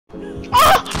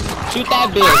Shoot that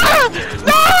bitch.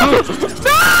 No!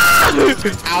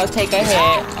 I'll take a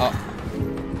hit. Oh.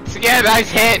 Yeah, nice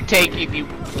hit taking you.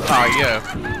 Oh, yeah.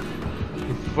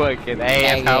 You fucking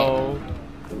asshole.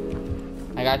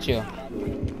 I got you.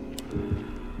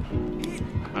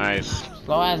 Nice.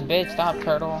 Slow ass bitch, stop,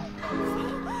 turtle.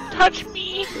 Touch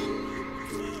me.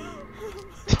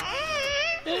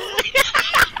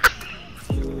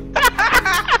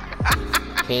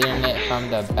 Hitting it from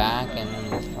the back and then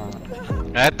the front.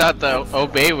 I thought the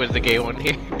Obey was the gay one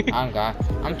here. Oh god.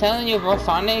 I'm telling you, bro,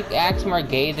 Sonic acts more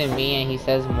gay than me and he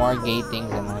says more gay things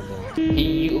than I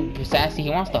do. Sassy, he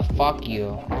wants to fuck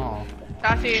you. Oh.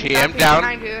 Sassy, She am down.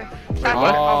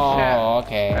 Oh,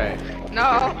 okay. Right.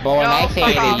 No. But when I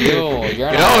say to you,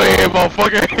 you're Get not. over here,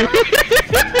 motherfucker.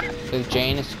 Because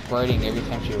Jane is squirting every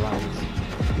time she runs.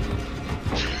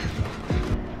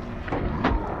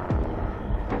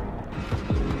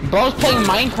 Bro's playing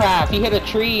Minecraft. He hit a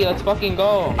tree. Let's fucking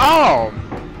go. Oh.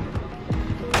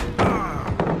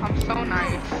 I'm so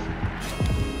nice.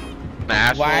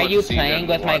 Nah, Why are you playing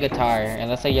with my guitar? And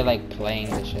let's say you're like playing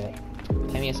the shit.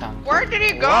 Play me a song. Where did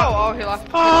he go? Oh, he left.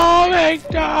 Oh,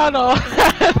 McDonald.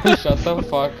 Shut the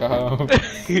fuck up.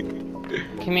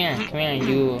 Come here.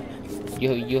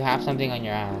 You have something on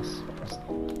your ass.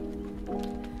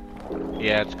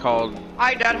 Yeah, it's called.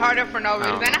 I dead harder for no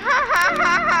reason. Ha ha ha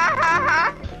ha ha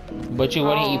ha. But you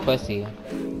wouldn't eat pussy.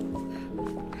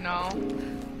 No. I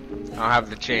don't have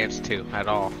the chance to at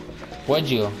all. Would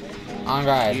you? On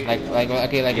God. Like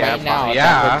Yeah, right now.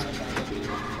 yeah.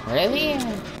 Really?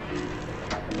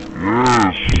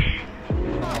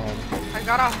 I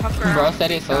got a hooker. Bro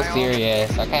said it's so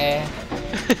serious, okay?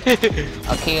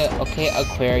 okay,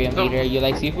 aquarium eater. You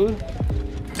like seafood?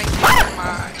 Thank you so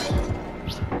much.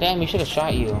 Damn, we should have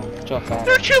shot you. Joe fat.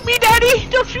 Don't shoot me, Daddy!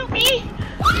 Don't shoot me!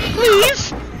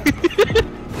 Please!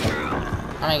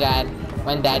 Oh my god.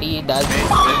 When Daddy does...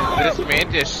 This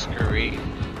man just screamed.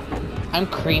 I'm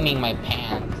creaming my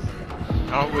pants.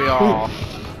 Aren't we all?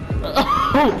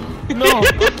 No!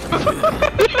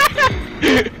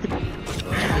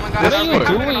 Oh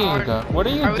my god, What are you having doing? an orgy. What are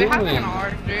you Are we having doing? an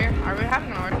orgy? Are we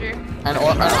having an orgy? An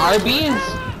Arby's?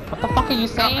 What the fuck are you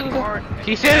saying? An orgy.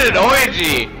 He said an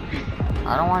orgy!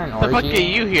 I don't want an What the fuck are orgy.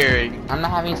 you hearing? I'm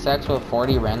not having sex with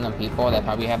 40 random people that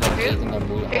probably have like kids in their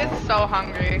booty hole. He's so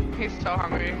hungry. He's so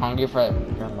hungry. Hungry for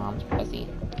your mom's pussy.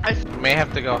 May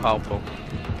have to go help him.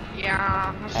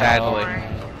 Yeah. I'm Sadly. sorry.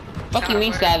 Fuck you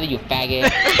mean sadly, you faggot.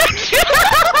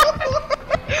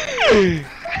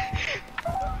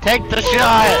 Take the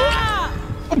shot!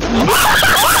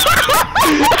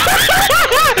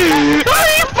 Oh,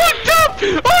 you fucked up!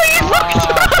 Oh, you fucked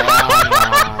up!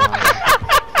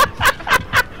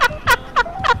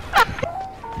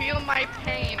 Feel my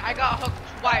pain. I got hooked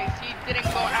twice. He didn't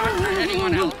go after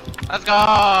anyone else. Let's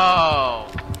go!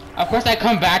 Of course I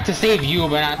come back to save you,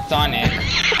 but not Sonic.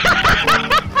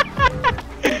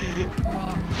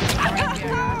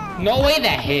 No way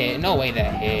that hit. No way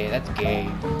that hit. That's gay.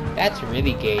 That's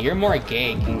really gay. You're more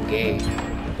gay than gay.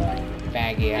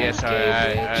 Faggy ass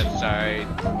Yeah, gay bitch. I'm sorry.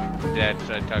 Dad's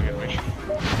talking to me.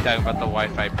 Talking about the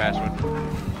Wi-Fi password.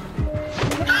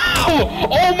 Oh!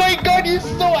 Oh my god, you're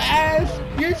so ass!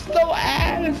 You're so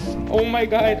ass! Oh my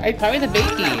god, I probably the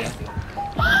bakey.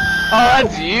 Oh,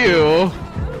 that's you!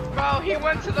 Bro, he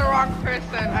went to the wrong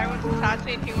person. I went to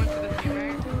Sassy and he went to the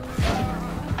teammate.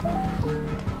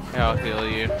 I'll heal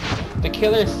you. The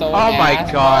killer's so Oh ass,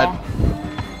 my god.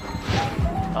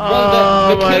 Bro,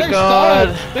 Oh the my killer god.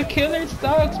 sucks. The killer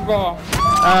sucks, bro.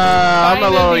 I'm a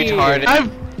little Finally. retarded. I'm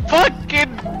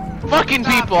fucking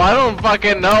people. I don't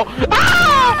fucking know.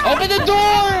 Ah! Open the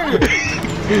door!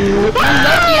 You're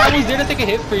lucky I was there to take a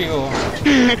hit for you.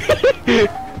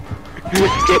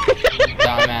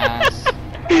 Dumbass.